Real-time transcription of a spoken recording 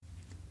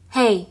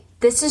Hey,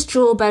 this is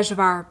Jewel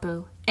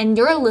Bejavarapu, and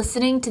you're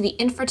listening to the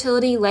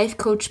Infertility Life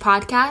Coach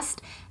Podcast,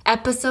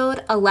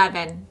 Episode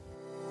 11.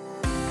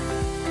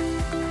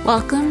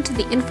 Welcome to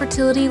the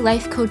Infertility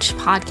Life Coach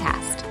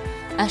Podcast,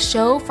 a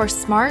show for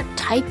smart,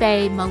 type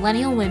A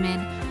millennial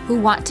women who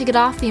want to get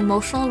off the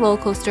emotional roller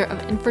coaster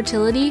of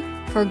infertility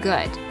for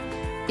good.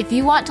 If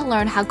you want to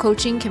learn how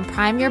coaching can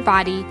prime your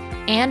body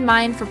and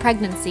mind for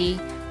pregnancy,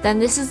 then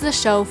this is the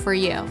show for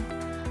you.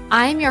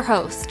 I am your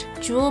host,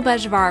 Jewel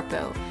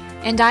Bejavarapu,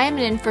 and I am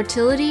an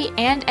infertility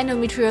and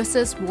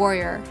endometriosis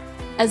warrior,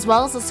 as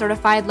well as a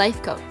certified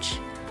life coach.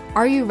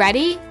 Are you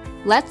ready?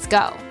 Let's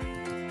go.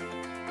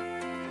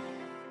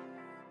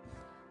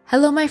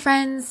 Hello, my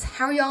friends.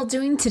 How are y'all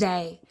doing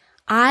today?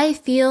 I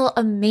feel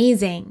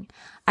amazing.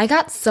 I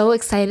got so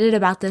excited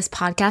about this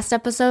podcast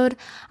episode.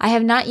 I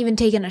have not even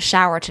taken a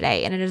shower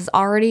today, and it is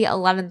already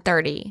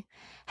 11:30.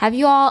 Have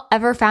you all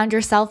ever found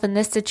yourself in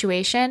this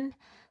situation?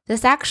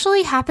 This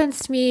actually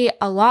happens to me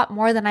a lot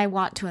more than I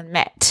want to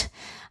admit.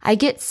 I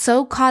get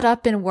so caught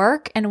up in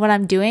work and what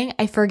I'm doing,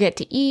 I forget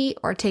to eat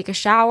or take a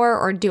shower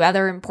or do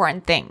other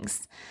important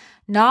things.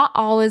 Not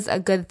always a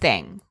good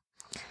thing.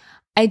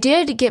 I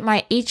did get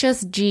my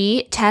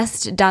HSG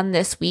test done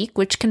this week,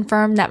 which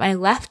confirmed that my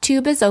left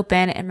tube is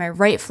open and my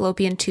right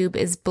fallopian tube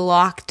is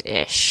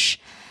blocked-ish,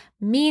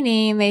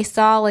 meaning they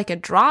saw like a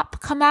drop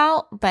come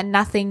out, but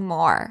nothing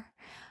more.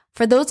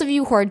 For those of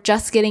you who are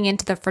just getting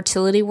into the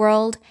fertility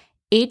world,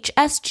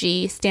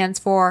 HSG stands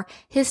for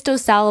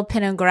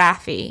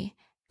histosalpinography.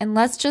 And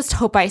let's just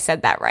hope I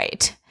said that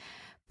right.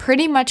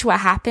 Pretty much what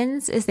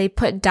happens is they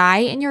put dye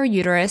in your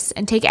uterus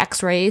and take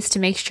x-rays to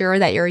make sure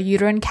that your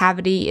uterine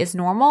cavity is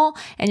normal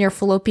and your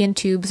fallopian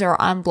tubes are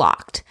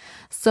unblocked.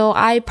 So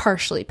I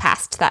partially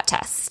passed that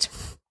test.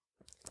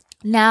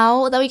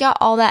 Now that we got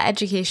all that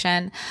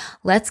education,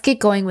 let's get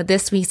going with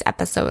this week's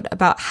episode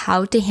about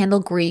how to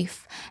handle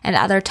grief and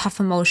other tough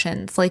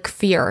emotions like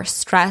fear,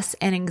 stress,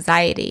 and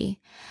anxiety.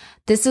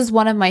 This is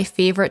one of my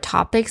favorite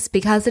topics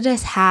because it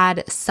has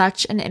had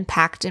such an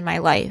impact in my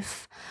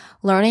life.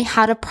 Learning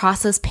how to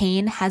process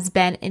pain has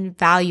been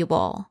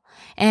invaluable,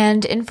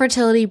 and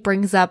infertility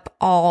brings up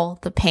all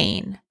the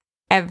pain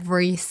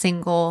every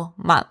single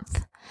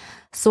month.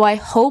 So I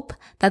hope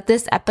that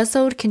this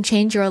episode can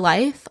change your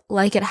life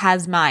like it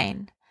has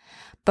mine.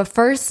 But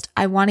first,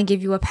 I want to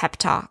give you a pep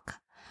talk.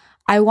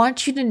 I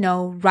want you to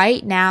know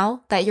right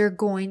now that you're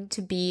going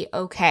to be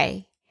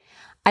okay.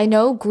 I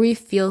know grief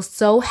feels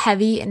so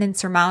heavy and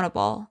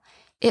insurmountable.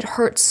 It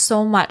hurts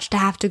so much to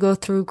have to go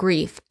through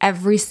grief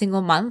every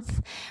single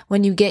month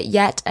when you get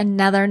yet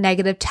another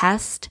negative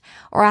test,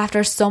 or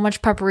after so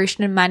much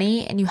preparation and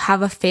money and you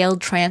have a failed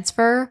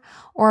transfer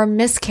or a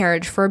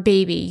miscarriage for a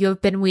baby you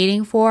have been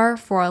waiting for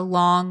a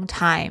long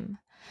time.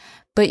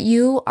 But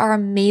you are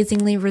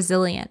amazingly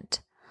resilient.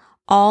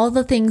 All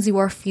the things you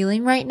are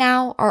feeling right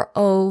now are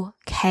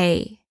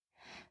okay.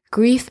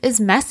 Grief is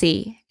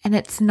messy and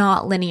it's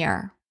not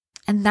linear.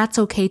 And that's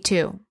okay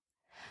too.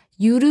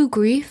 You do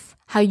grief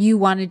how you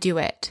want to do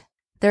it.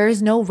 There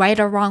is no right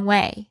or wrong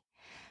way.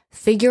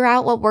 Figure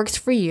out what works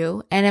for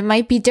you, and it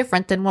might be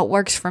different than what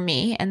works for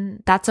me,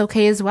 and that's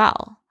okay as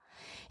well.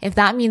 If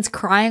that means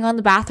crying on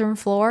the bathroom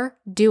floor,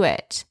 do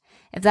it.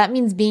 If that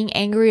means being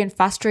angry and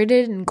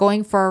frustrated and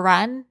going for a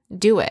run,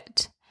 do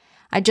it.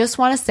 I just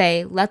want to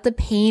say, let the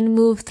pain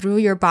move through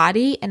your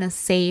body in a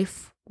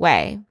safe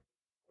way.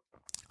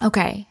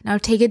 Okay, now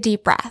take a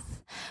deep breath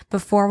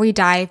before we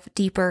dive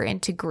deeper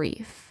into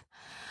grief.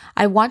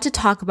 I want to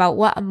talk about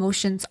what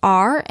emotions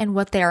are and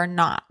what they are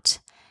not,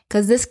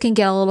 because this can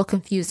get a little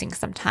confusing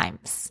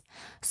sometimes.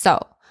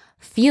 So,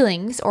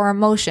 feelings or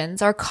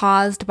emotions are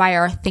caused by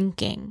our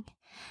thinking.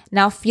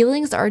 Now,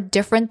 feelings are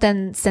different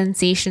than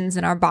sensations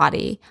in our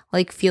body,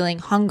 like feeling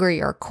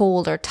hungry or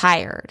cold or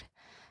tired.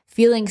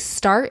 Feelings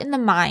start in the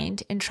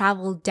mind and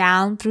travel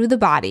down through the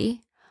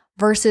body,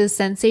 versus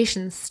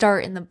sensations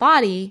start in the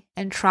body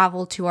and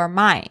travel to our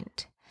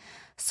mind.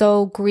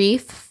 So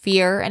grief,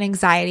 fear, and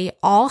anxiety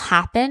all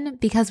happen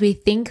because we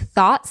think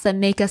thoughts that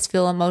make us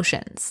feel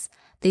emotions.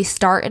 They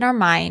start in our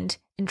mind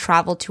and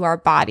travel to our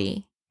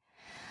body.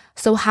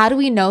 So how do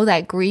we know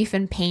that grief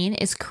and pain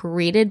is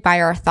created by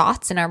our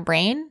thoughts in our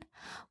brain?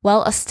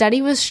 Well, a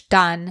study was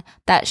done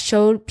that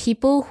showed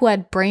people who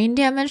had brain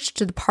damage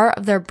to the part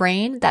of their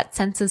brain that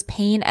senses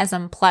pain as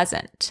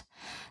unpleasant.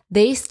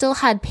 They still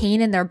had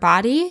pain in their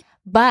body,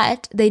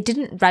 but they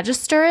didn't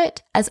register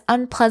it as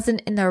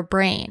unpleasant in their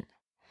brain.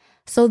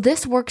 So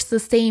this works the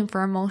same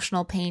for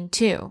emotional pain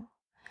too.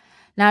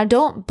 Now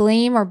don't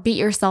blame or beat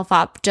yourself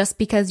up just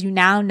because you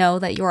now know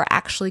that you're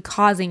actually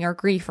causing your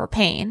grief or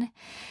pain.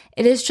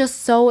 It is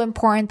just so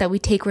important that we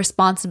take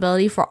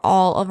responsibility for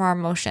all of our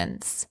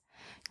emotions.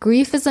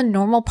 Grief is a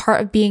normal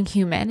part of being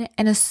human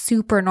and a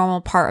super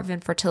normal part of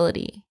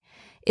infertility.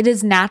 It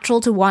is natural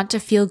to want to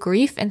feel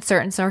grief in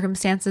certain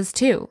circumstances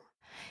too.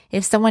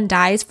 If someone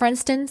dies, for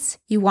instance,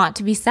 you want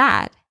to be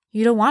sad.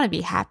 You don't want to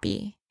be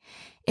happy.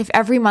 If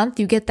every month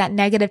you get that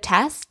negative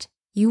test,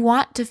 you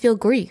want to feel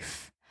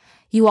grief.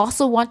 You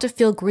also want to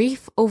feel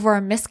grief over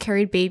a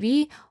miscarried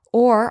baby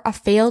or a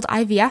failed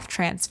IVF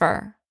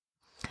transfer.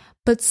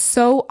 But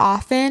so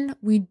often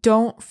we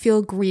don't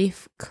feel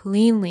grief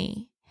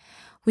cleanly.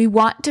 We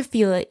want to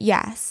feel it,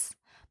 yes,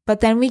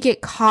 but then we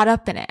get caught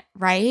up in it,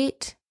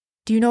 right?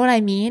 Do you know what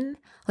I mean?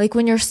 Like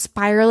when you're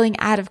spiraling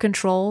out of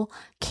control,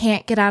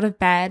 can't get out of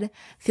bed,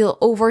 feel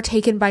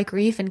overtaken by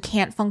grief and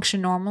can't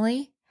function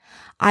normally.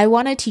 I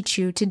want to teach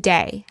you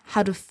today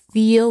how to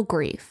feel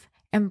grief,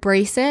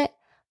 embrace it,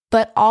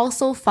 but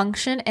also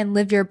function and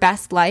live your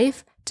best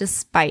life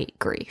despite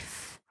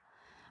grief.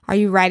 Are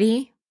you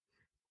ready?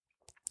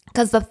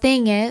 Because the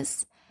thing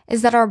is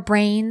that our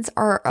brains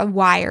are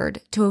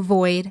wired to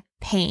avoid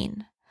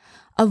pain.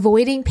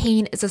 Avoiding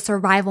pain is a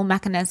survival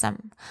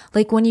mechanism.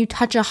 Like when you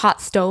touch a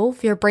hot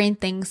stove, your brain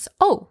thinks,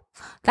 oh,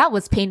 that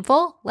was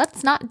painful.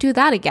 Let's not do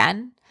that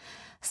again.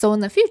 So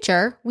in the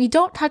future, we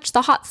don't touch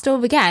the hot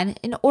stove again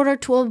in order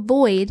to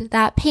avoid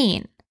that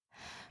pain.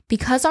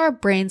 Because our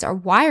brains are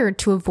wired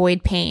to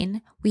avoid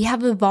pain, we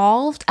have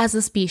evolved as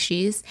a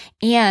species,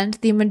 and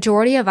the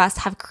majority of us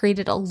have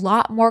created a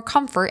lot more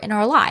comfort in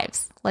our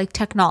lives, like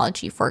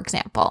technology, for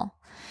example.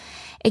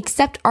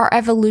 Except our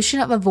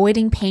evolution of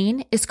avoiding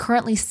pain is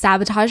currently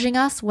sabotaging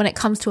us when it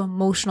comes to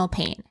emotional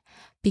pain,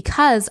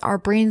 because our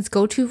brain's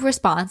go-to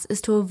response is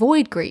to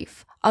avoid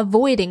grief,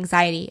 avoid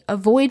anxiety,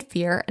 avoid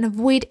fear, and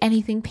avoid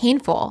anything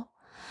painful.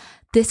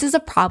 This is a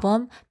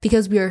problem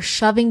because we are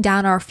shoving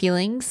down our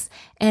feelings,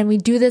 and we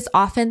do this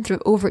often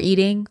through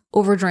overeating,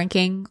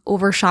 overdrinking,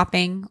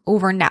 overshopping,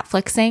 over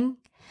Netflixing.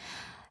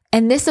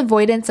 And this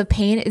avoidance of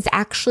pain is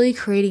actually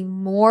creating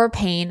more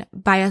pain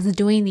by us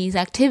doing these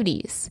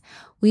activities.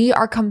 We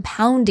are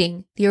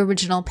compounding the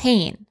original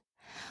pain.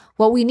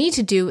 What we need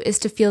to do is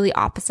to feel the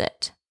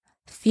opposite.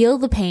 Feel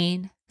the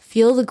pain,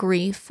 feel the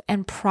grief,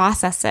 and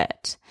process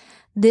it.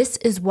 This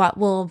is what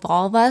will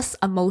evolve us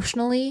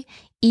emotionally,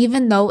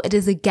 even though it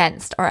is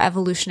against our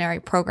evolutionary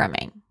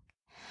programming.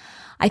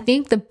 I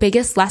think the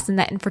biggest lesson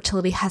that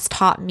infertility has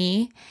taught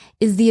me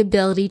is the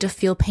ability to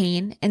feel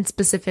pain, and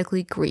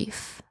specifically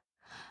grief.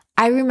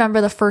 I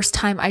remember the first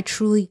time I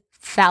truly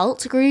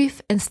felt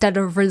grief instead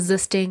of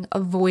resisting,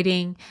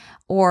 avoiding,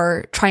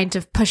 or trying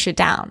to push it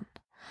down.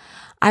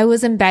 I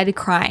was in bed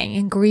crying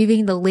and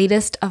grieving the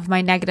latest of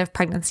my negative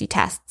pregnancy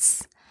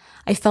tests.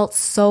 I felt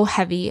so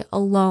heavy,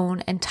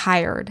 alone, and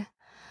tired.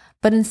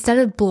 But instead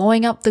of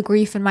blowing up the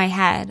grief in my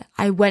head,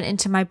 I went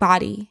into my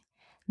body.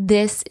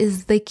 This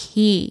is the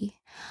key.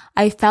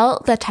 I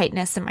felt the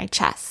tightness in my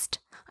chest.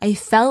 I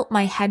felt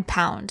my head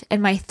pound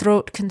and my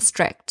throat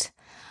constrict.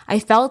 I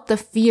felt the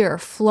fear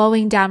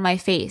flowing down my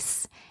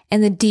face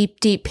and the deep,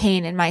 deep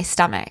pain in my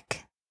stomach.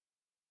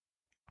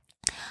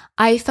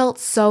 I felt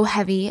so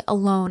heavy,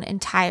 alone,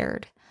 and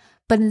tired.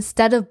 But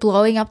instead of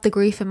blowing up the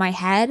grief in my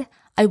head,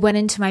 I went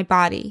into my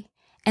body.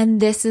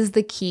 And this is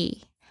the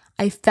key.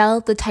 I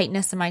felt the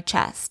tightness in my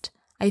chest.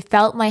 I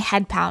felt my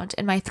head pound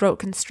and my throat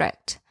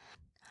constrict.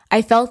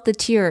 I felt the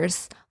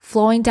tears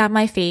flowing down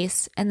my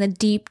face and the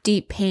deep,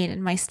 deep pain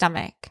in my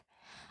stomach.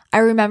 I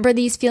remember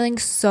these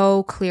feelings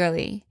so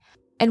clearly.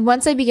 And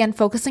once I began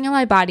focusing on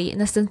my body and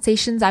the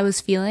sensations I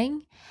was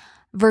feeling,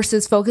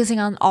 versus focusing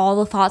on all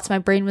the thoughts my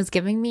brain was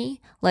giving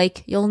me,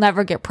 like, you'll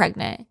never get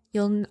pregnant,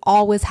 you'll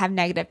always have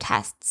negative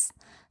tests,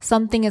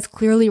 something is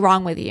clearly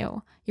wrong with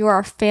you, you are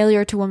a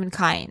failure to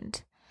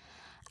womankind.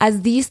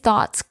 As these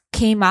thoughts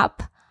came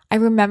up, I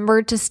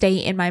remembered to stay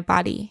in my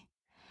body.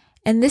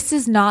 And this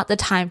is not the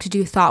time to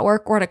do thought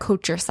work or to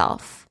coach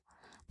yourself.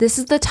 This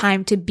is the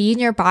time to be in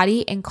your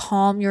body and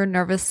calm your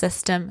nervous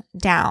system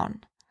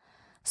down.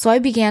 So I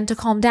began to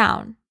calm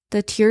down.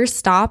 The tears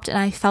stopped and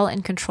I felt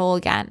in control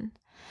again.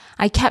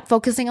 I kept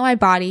focusing on my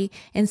body,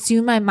 and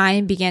soon my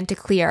mind began to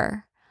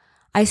clear.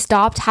 I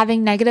stopped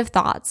having negative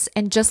thoughts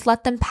and just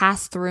let them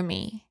pass through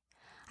me.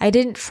 I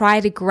didn't try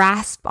to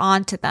grasp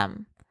onto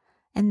them.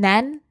 And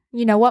then,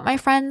 you know what, my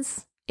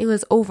friends? It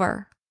was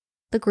over.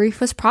 The grief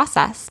was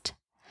processed.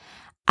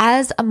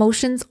 As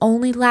emotions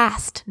only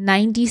last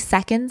 90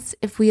 seconds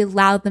if we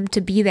allow them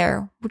to be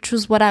there, which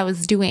was what I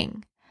was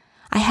doing.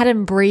 I had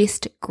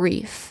embraced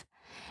grief.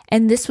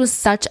 And this was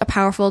such a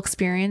powerful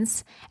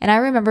experience. And I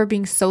remember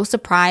being so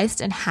surprised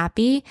and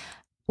happy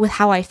with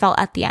how I felt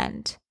at the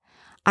end.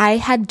 I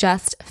had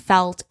just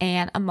felt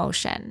an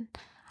emotion.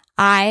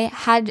 I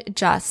had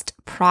just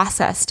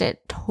processed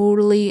it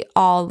totally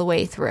all the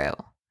way through.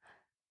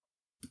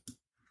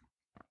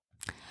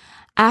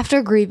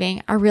 After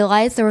grieving, I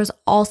realized there was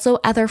also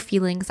other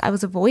feelings I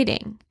was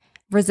avoiding,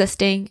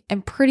 resisting,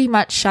 and pretty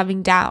much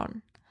shoving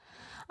down.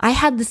 I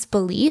had this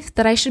belief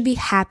that I should be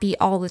happy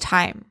all the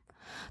time.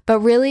 But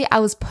really, I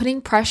was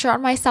putting pressure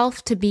on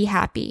myself to be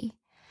happy.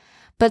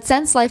 But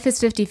since life is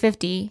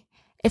 50-50,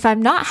 if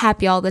I'm not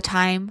happy all the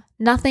time,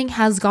 nothing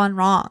has gone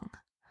wrong.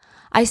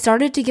 I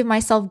started to give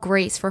myself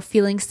grace for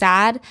feeling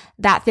sad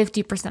that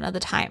 50% of the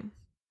time.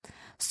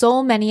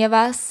 So many of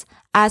us,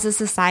 as a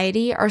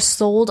society, are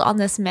sold on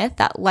this myth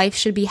that life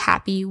should be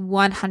happy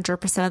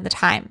 100% of the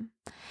time.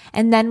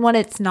 And then when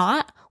it's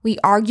not, we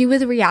argue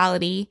with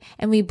reality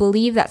and we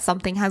believe that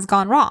something has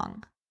gone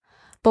wrong.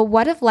 But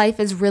what if life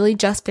is really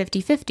just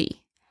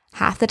 50-50?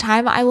 Half the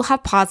time I will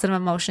have positive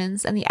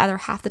emotions and the other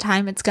half the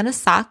time it's going to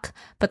suck,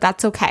 but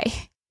that's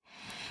okay.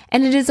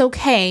 And it is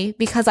okay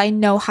because I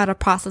know how to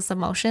process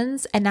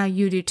emotions, and now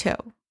you do too.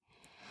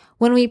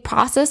 When we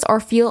process or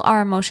feel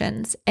our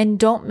emotions and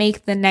don't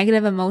make the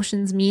negative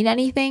emotions mean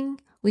anything,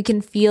 we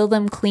can feel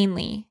them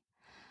cleanly.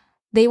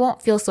 They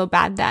won't feel so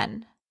bad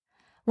then.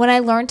 When I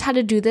learned how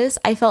to do this,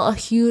 I felt a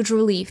huge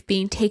relief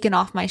being taken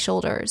off my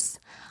shoulders.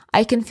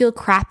 I can feel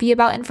crappy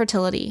about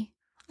infertility.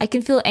 I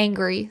can feel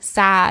angry,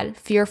 sad,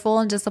 fearful,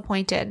 and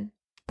disappointed.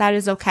 That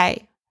is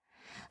okay.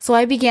 So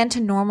I began to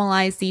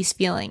normalize these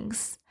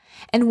feelings.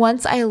 And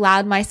once I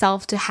allowed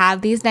myself to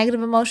have these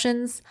negative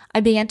emotions,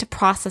 I began to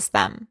process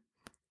them.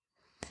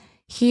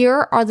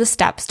 Here are the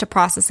steps to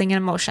processing an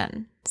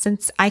emotion.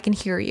 Since I can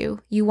hear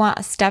you, you want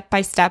a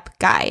step-by-step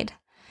guide.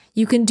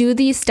 You can do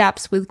these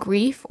steps with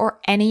grief or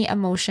any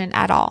emotion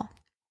at all.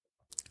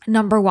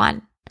 Number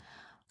 1,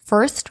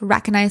 first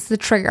recognize the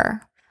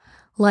trigger,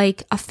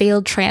 like a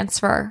failed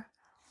transfer,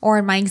 or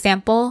in my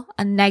example,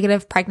 a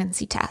negative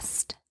pregnancy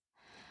test.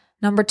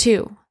 Number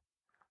 2,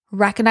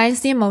 recognize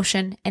the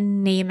emotion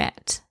and name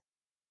it.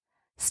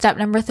 Step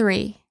number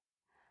 3,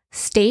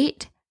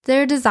 state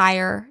their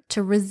desire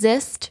to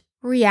resist,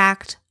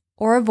 react,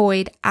 or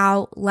avoid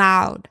out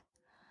loud.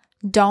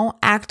 Don't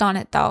act on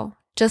it though.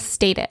 Just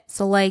state it.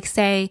 So like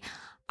say,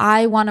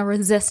 I want to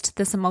resist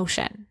this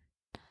emotion.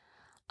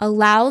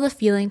 Allow the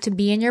feeling to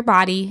be in your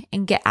body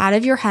and get out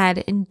of your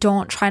head and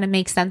don't try to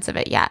make sense of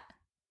it yet.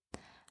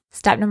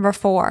 Step number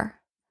 4,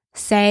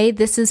 say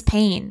this is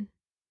pain.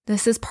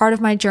 This is part of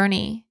my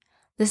journey.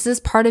 This is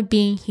part of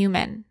being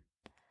human.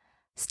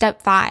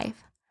 Step 5,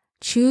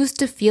 choose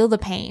to feel the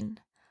pain.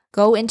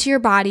 Go into your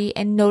body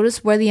and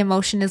notice where the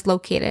emotion is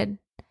located.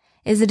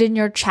 Is it in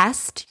your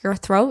chest, your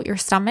throat, your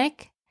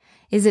stomach?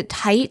 Is it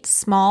tight,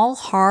 small,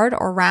 hard,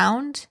 or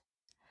round?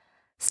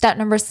 Step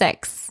number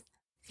 6,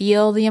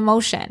 feel the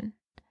emotion.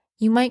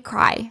 You might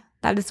cry.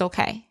 That is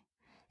okay.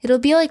 It'll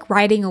be like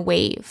riding a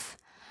wave.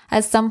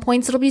 At some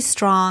points it'll be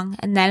strong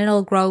and then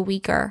it'll grow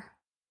weaker.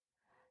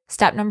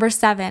 Step number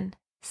 7,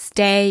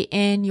 stay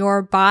in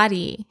your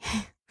body.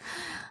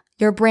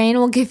 Your brain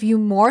will give you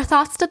more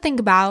thoughts to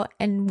think about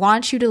and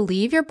want you to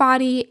leave your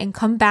body and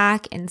come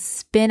back and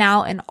spin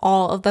out in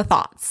all of the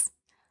thoughts.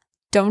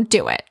 Don't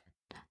do it.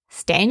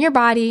 Stay in your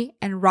body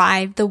and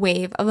ride the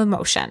wave of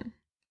emotion.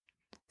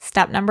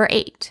 Step number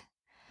 8,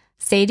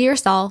 say to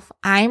yourself,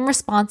 I am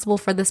responsible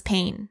for this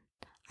pain.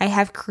 I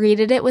have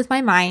created it with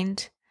my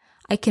mind.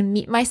 I can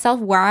meet myself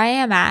where I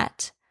am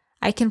at.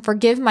 I can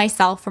forgive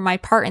myself for my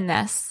part in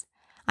this.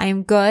 I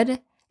am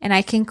good and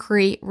I can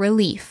create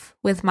relief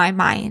with my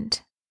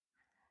mind.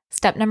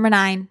 Step number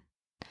 9,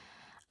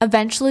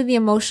 eventually the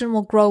emotion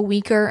will grow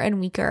weaker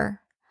and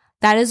weaker.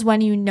 That is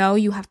when you know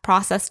you have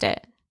processed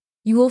it.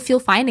 You will feel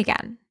fine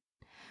again.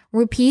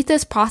 Repeat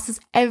this process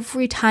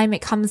every time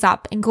it comes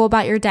up and go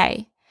about your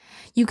day.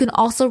 You can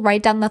also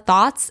write down the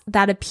thoughts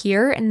that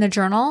appear in the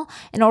journal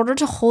in order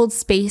to hold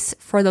space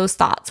for those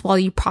thoughts while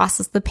you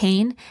process the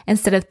pain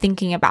instead of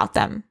thinking about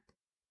them.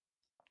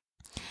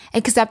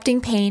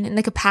 Accepting pain and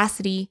the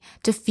capacity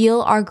to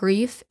feel our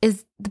grief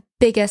is the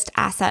biggest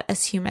asset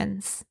as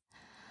humans.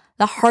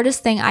 The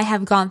hardest thing I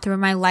have gone through in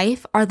my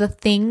life are the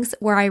things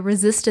where I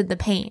resisted the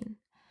pain.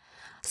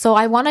 So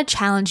I want to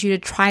challenge you to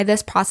try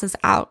this process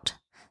out.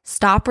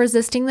 Stop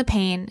resisting the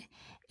pain,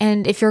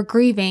 and if you're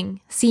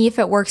grieving, see if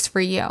it works for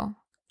you.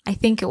 I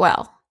think it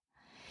will.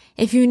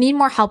 If you need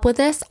more help with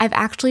this, I've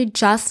actually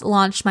just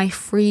launched my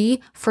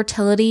free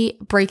fertility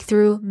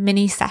breakthrough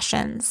mini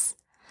sessions.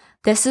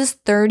 This is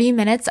 30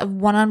 minutes of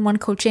one-on-one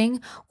coaching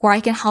where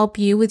I can help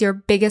you with your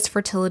biggest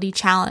fertility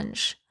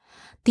challenge.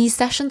 These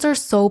sessions are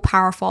so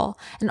powerful,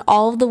 and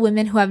all of the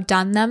women who have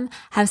done them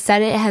have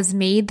said it has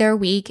made their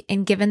week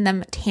and given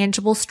them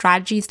tangible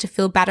strategies to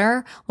feel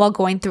better while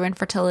going through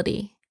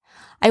infertility.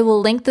 I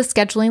will link the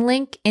scheduling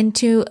link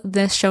into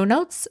the show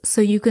notes so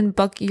you can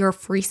book your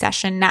free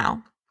session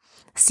now.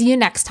 See you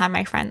next time,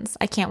 my friends.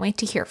 I can't wait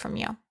to hear from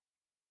you.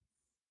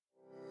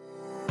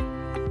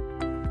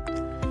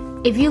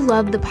 If you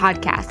love the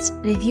podcast,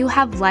 and if you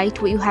have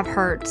liked what you have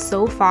heard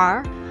so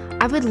far,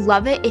 I would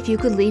love it if you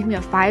could leave me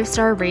a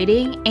 5-star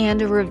rating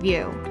and a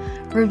review.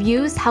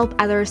 Reviews help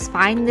others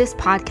find this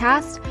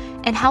podcast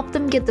and help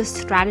them get the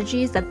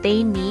strategies that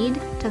they need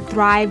to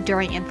thrive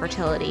during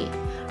infertility.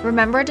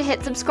 Remember to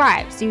hit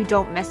subscribe so you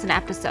don't miss an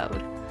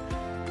episode.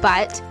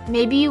 But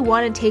maybe you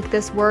want to take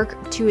this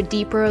work to a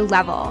deeper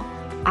level.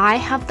 I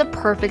have the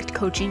perfect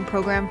coaching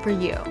program for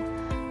you.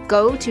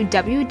 Go to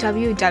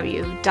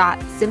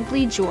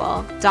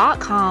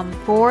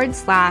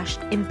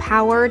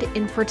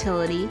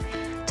www.simplyjewel.com/empowered-infertility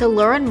to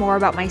learn more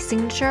about my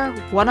signature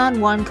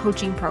one-on-one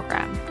coaching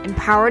program,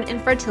 Empowered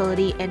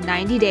Infertility in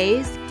 90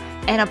 Days,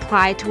 and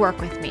apply to work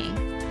with me.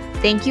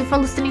 Thank you for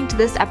listening to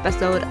this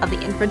episode of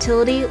the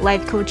Infertility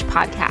Life Coach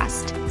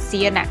Podcast.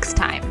 See you next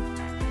time.